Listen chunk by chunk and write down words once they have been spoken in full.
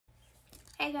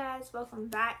Hey guys, welcome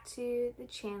back to the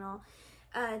channel.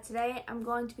 Today I'm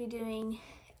going to be doing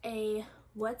a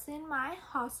what's in my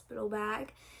hospital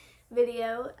bag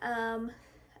video.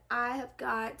 I have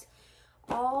got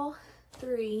all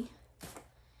three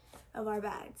of our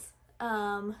bags.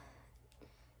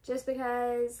 Just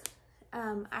because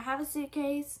I have a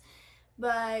suitcase,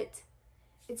 but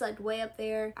it's like way up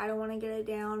there. I don't want to get it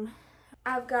down.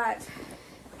 I've got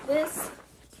this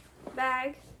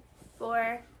bag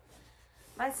for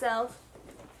myself,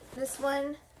 this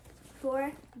one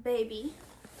for baby,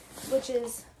 which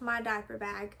is my diaper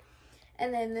bag,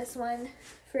 and then this one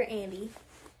for Andy,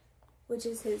 which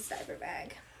is his diaper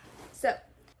bag. So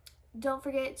don't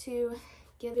forget to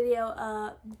give the video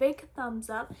a big thumbs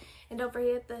up, and don't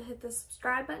forget to hit the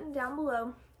subscribe button down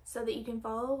below so that you can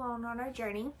follow along on our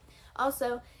journey.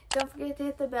 Also, don't forget to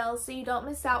hit the bell so you don't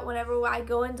miss out whenever I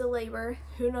go into labor.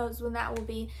 Who knows when that will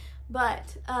be,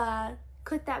 but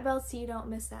click that bell so you don't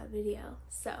miss that video.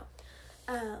 So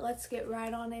let's get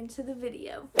right on into the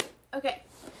video. Okay,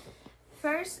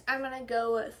 first I'm gonna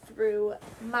go through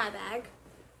my bag.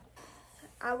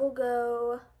 I will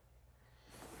go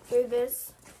through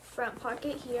this front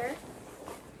pocket here.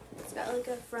 It's got like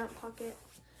a front pocket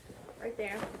right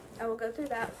there. I will go through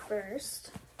that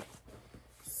first.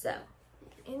 So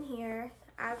in here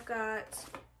I've got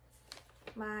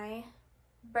my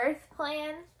birth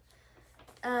plan.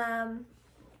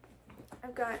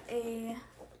 I've got a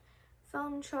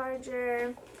phone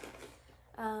charger,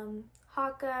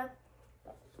 Haka.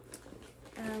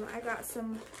 I got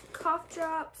some cough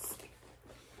drops,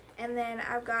 and then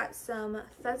I've got some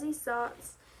fuzzy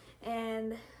socks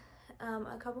and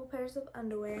a couple pairs of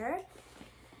underwear.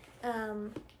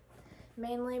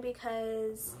 Mainly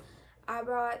because I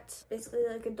brought basically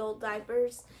like adult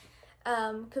diapers,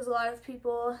 because a lot of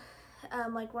people,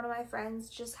 like one of my friends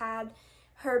just had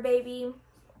her baby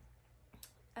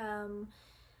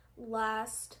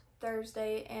last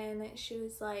Thursday, and she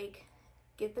was like,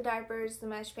 get the diapers, the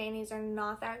mesh panties are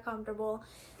not that comfortable,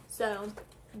 so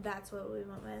that's what we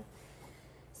went with.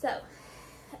 So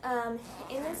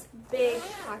in this big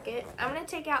pocket I'm gonna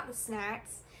take out the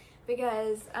snacks,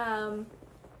 because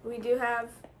we do have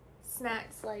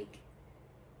snacks, like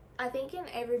I think in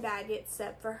every bag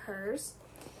except for hers.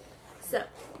 So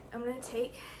I'm gonna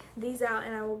take these out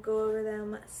and I will go over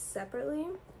them separately.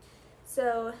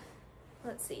 So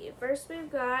let's see, first we've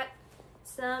got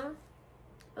some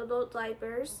adult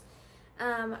diapers.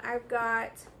 I've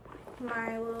got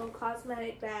my little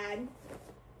cosmetic bag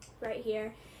right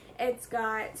here. It's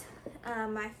got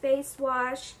my face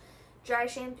wash, dry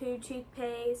shampoo,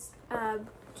 toothpaste,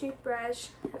 toothbrush.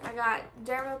 I got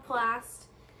Dermaplast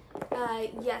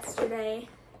yesterday.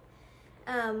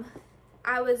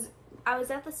 I was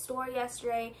at the store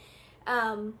yesterday,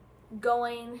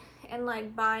 going and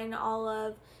like buying all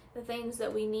of the things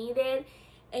that we needed,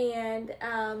 and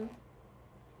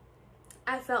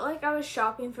I felt like I was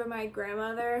shopping for my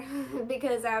grandmother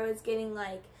because I was getting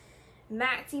like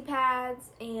maxi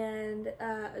pads and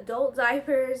adult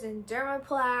diapers and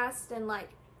Dermaplast and like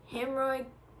hemorrhoid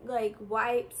like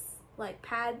wipes, like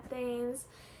pad things.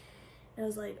 And I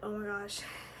was like, oh my gosh,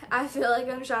 I feel like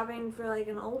I'm shopping for like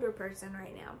an older person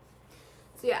right now.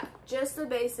 So yeah, just the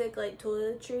basic like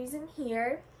toiletries in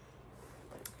here.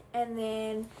 And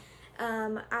then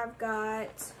I've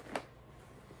got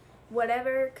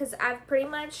whatever, because I've pretty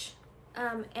much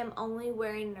am only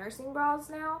wearing nursing bras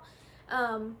now.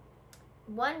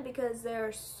 One, because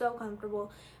they're so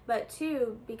comfortable, but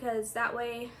two, because that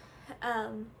way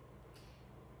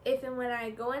if and when I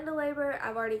go into labor,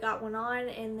 I've already got one on,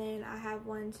 and then I have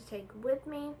one to take with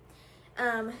me.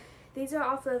 These are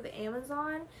off of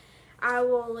Amazon. I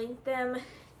will link them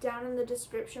down in the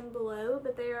description below,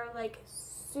 but they are like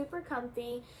super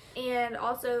comfy, and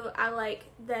also I like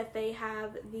that they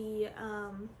have the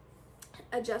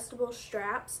adjustable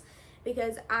straps,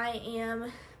 because I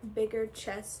am bigger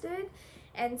chested,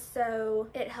 and so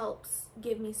it helps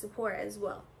give me support as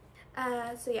well.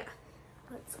 So yeah,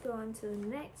 let's go on to the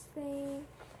next thing.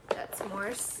 Got some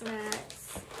more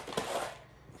snacks.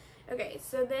 Okay,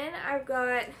 so then I've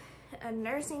got a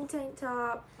nursing tank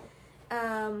top,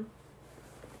 and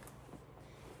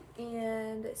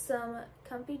some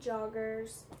comfy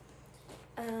joggers.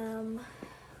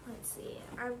 Let's see,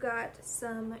 I've got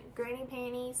some granny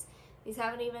panties. These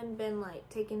haven't even been like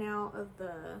taken out of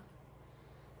the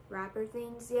wrapper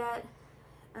things yet,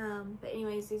 but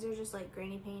anyways, these are just like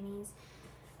granny panties,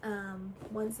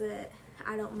 ones that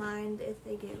I don't mind if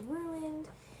they get ruined.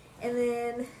 And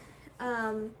then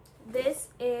this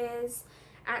is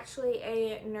actually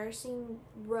a nursing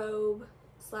robe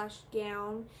slash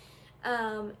gown,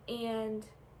 and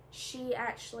she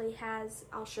actually has,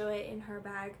 I'll show it in her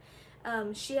bag,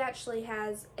 she actually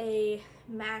has a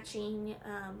matching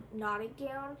knotted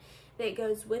gown that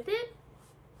goes with it,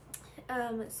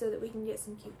 so that we can get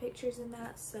some cute pictures in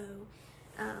that. So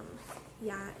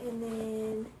yeah, and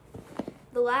then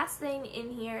the last thing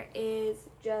in here is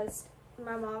just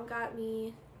my mom got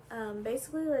me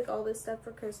basically like all this stuff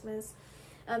for Christmas,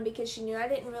 because she knew I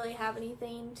didn't really have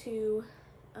anything to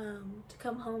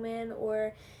come home in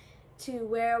or to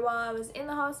wear while I was in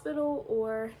the hospital,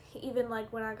 or even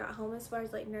like when I got home, as far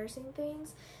as like nursing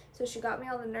things. So she got me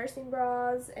all the nursing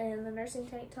bras and the nursing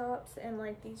tank tops and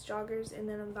like these joggers, and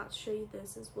then I'm about to show you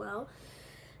this as well.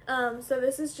 So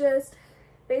this is just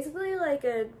basically like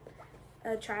a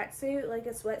tracksuit, like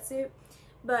a sweatsuit,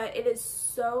 but it is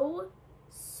so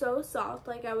soft.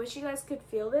 Like, I wish you guys could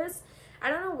feel this. I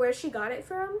don't know where she got it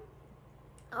from.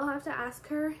 I'll have to ask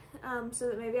her, so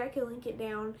that maybe I can link it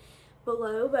down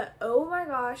below, but oh my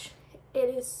gosh,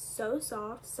 it is so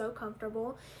soft, so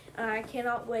comfortable. I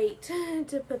cannot wait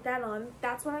to put that on.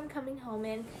 That's what I'm coming home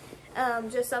in,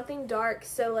 just something dark,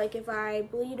 so like if I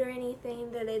bleed or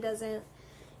anything, that it doesn't,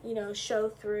 you know, show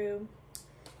through.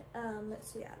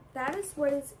 So yeah, that is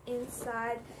what is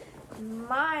inside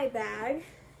my bag.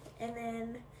 And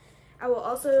then I will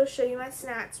also show you my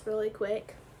snacks really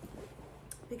quick,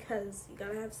 because you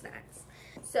gotta have snacks.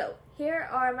 So here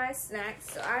are my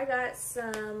snacks. So I got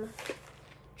some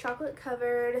chocolate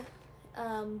covered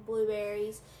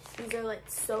blueberries. These are like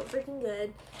so freaking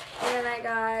good. And then I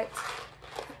got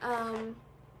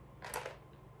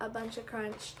a bunch of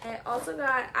crunch. And I also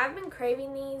got, I've been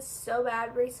craving these so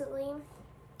bad recently,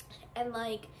 and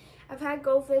like I've had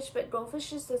goldfish, but goldfish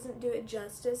just doesn't do it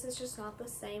justice. It's just not the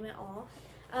same at all.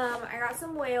 I got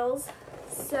some whales.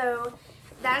 So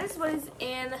that is what is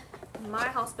in my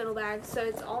hospital bag. So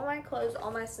it's all my clothes,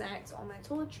 all my snacks, all my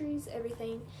toiletries,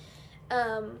 everything.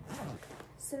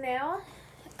 So now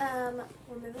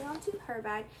we're moving on to her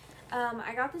bag.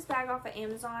 I got this bag off of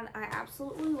Amazon. I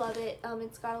absolutely love it.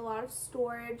 It's got a lot of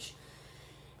storage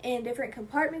and different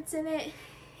compartments in it.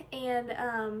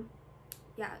 And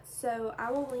yeah, so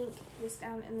I will link this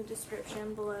down in the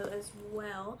description below as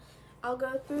well. I'll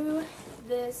go through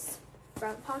this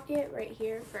front pocket right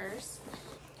here first.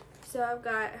 So I've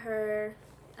got her,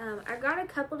 I've got a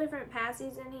couple different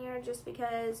passies in here just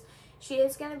because she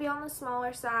is going to be on the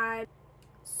smaller side.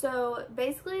 So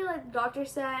basically, like the doctor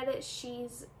said,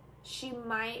 she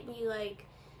might be like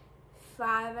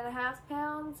 5.5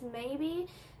 pounds maybe.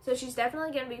 So she's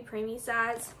definitely going to be preemie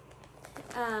size,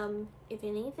 if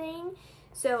anything.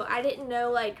 So I didn't know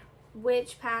like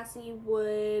which passy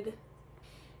would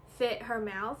fit her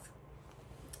mouth.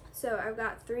 So I've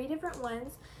got 3 different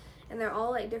ones, and they're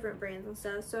all like different brands and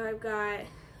stuff. So I've got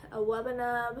a Wubba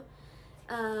Nub.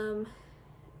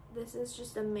 This is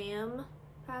just a Mam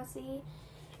passy.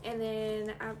 And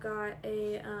then I've got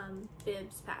a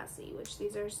Bibs passy, which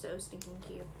these are so stinking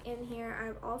cute. In here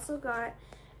I've also got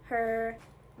her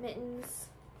mittens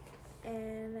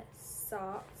and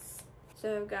socks.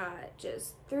 So I've got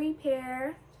just 3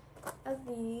 pair of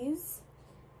these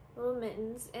little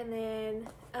mittens, and then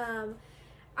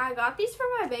I got these for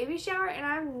my baby shower, and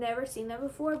I've never seen them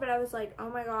before, but I was like,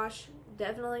 oh my gosh,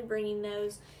 definitely bringing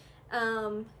those,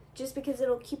 just because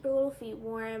it'll keep her little feet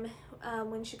warm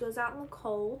when she goes out in the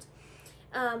cold.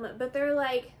 But they're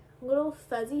like little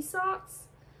fuzzy socks,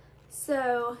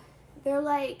 so they're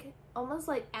like almost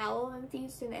like owl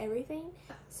infused and everything.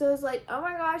 So it's like, oh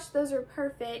my gosh, those are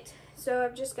perfect. So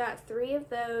I've just got 3 of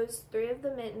those, 3 of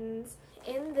the mittens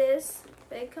in this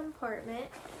big compartment.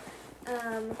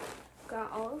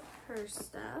 Got all of her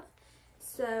stuff.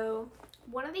 So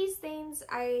one of these things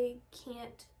I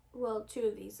can't, well, 2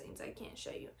 of these things I can't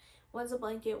show you. One's a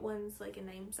blanket, one's like a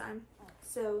name sign.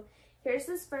 So here's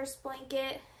this first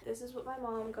blanket. This is what my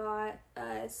mom got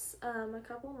us a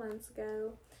couple months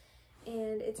ago,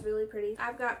 and it's really pretty.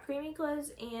 I've got preemie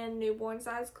clothes and newborn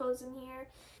size clothes in here.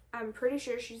 I'm pretty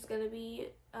sure she's gonna be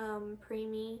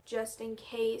preemie, just in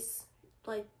case,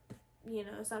 like, you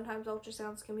know, sometimes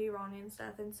ultrasounds can be wrong and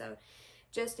stuff, and so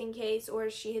just in case, or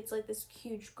she hits like this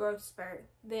huge growth spurt,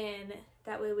 then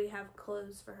that way we have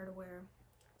clothes for her to wear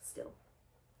still.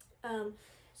 So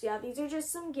yeah, these are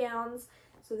just some gowns.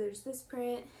 So there's this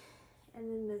print and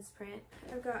then this print.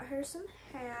 I've got her some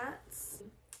hats.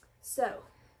 So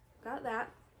got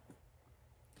that.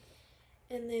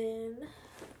 And then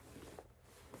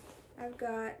I've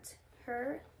got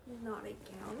her knotted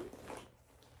gown.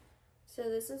 So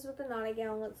this is what the knotted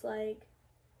gown looks like.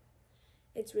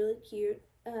 It's really cute.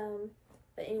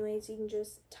 But anyways, you can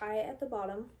just tie it at the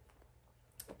bottom.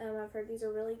 I've heard these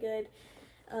are really good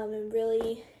and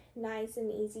really nice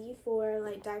and easy for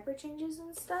like diaper changes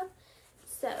and stuff.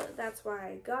 So that's why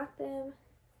I got them.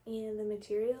 And the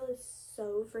material is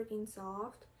so freaking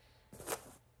soft.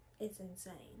 It's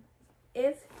insane.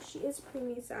 If she is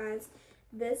preemie size,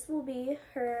 this will be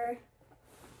her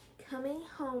coming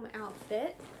home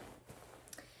outfit.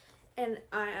 And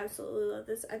I absolutely love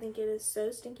this. I think it is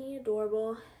so stinking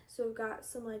adorable. So we've got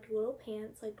some like little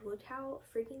pants. Like, look how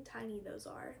freaking tiny those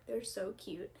are. They're so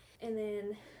cute. And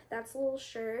then that's a little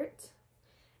shirt.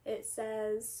 It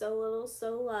says "So Little,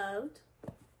 So Loved."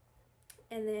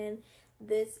 And then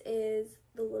this is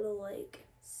the little like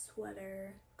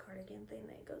sweater cardigan thing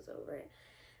that goes over it.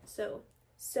 So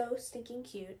stinking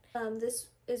cute. This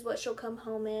is what she'll come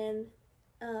home in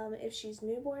if she's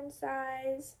newborn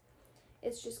size.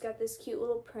 It's just got this cute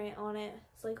little print on it.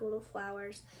 It's like little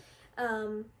flowers.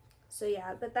 So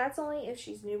yeah, but that's only if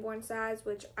she's newborn size,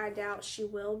 which I doubt she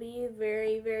will be.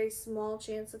 Very, very small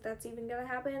chance that that's even gonna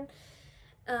happen.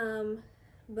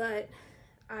 But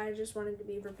I just wanted to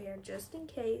be prepared just in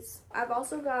case. I've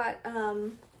also got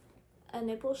a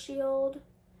nipple shield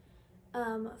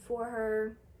for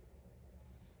her,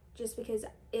 just because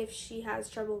if she has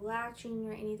trouble latching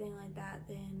or anything like that,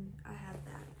 then I have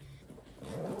that.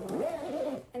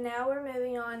 And now we're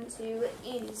moving on to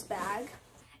Edie's bag.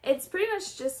 It's pretty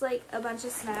much just like a bunch of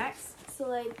snacks. So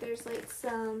like there's like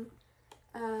some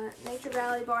Nature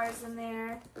Valley bars in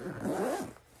there.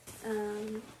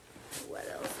 What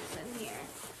else is in here?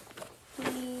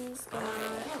 He's got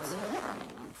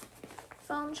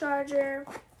phone charger,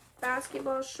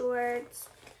 basketball shorts.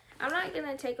 I'm not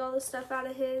gonna take all the stuff out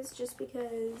of his just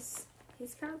because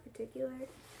he's kind of particular.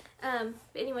 But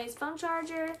anyways, phone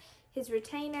charger, his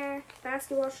retainer,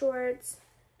 basketball shorts,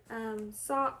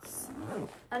 socks,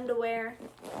 underwear.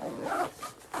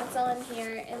 That's all in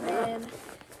here. And then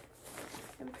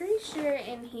I'm pretty sure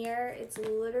in here it's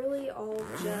literally all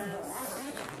just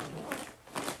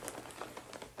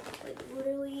like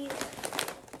literally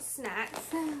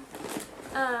snacks.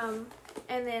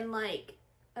 And then like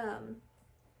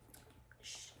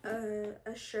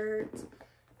a shirt,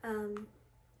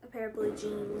 a pair of blue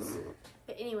jeans.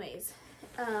 But anyways,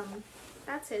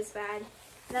 that's his bag.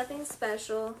 Nothing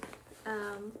special.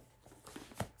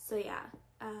 So yeah.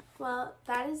 Well,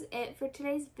 that is it for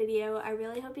today's video. I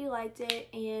really hope you liked it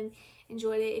and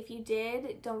enjoyed it. If you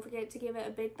did, don't forget to give it a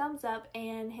big thumbs up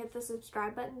and hit the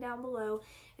subscribe button down below.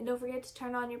 And don't forget to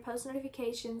turn on your post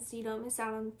notifications so you don't miss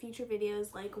out on future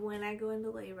videos like when I go into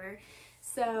labor.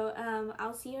 So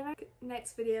I'll see you in our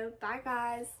next video. Bye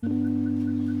guys.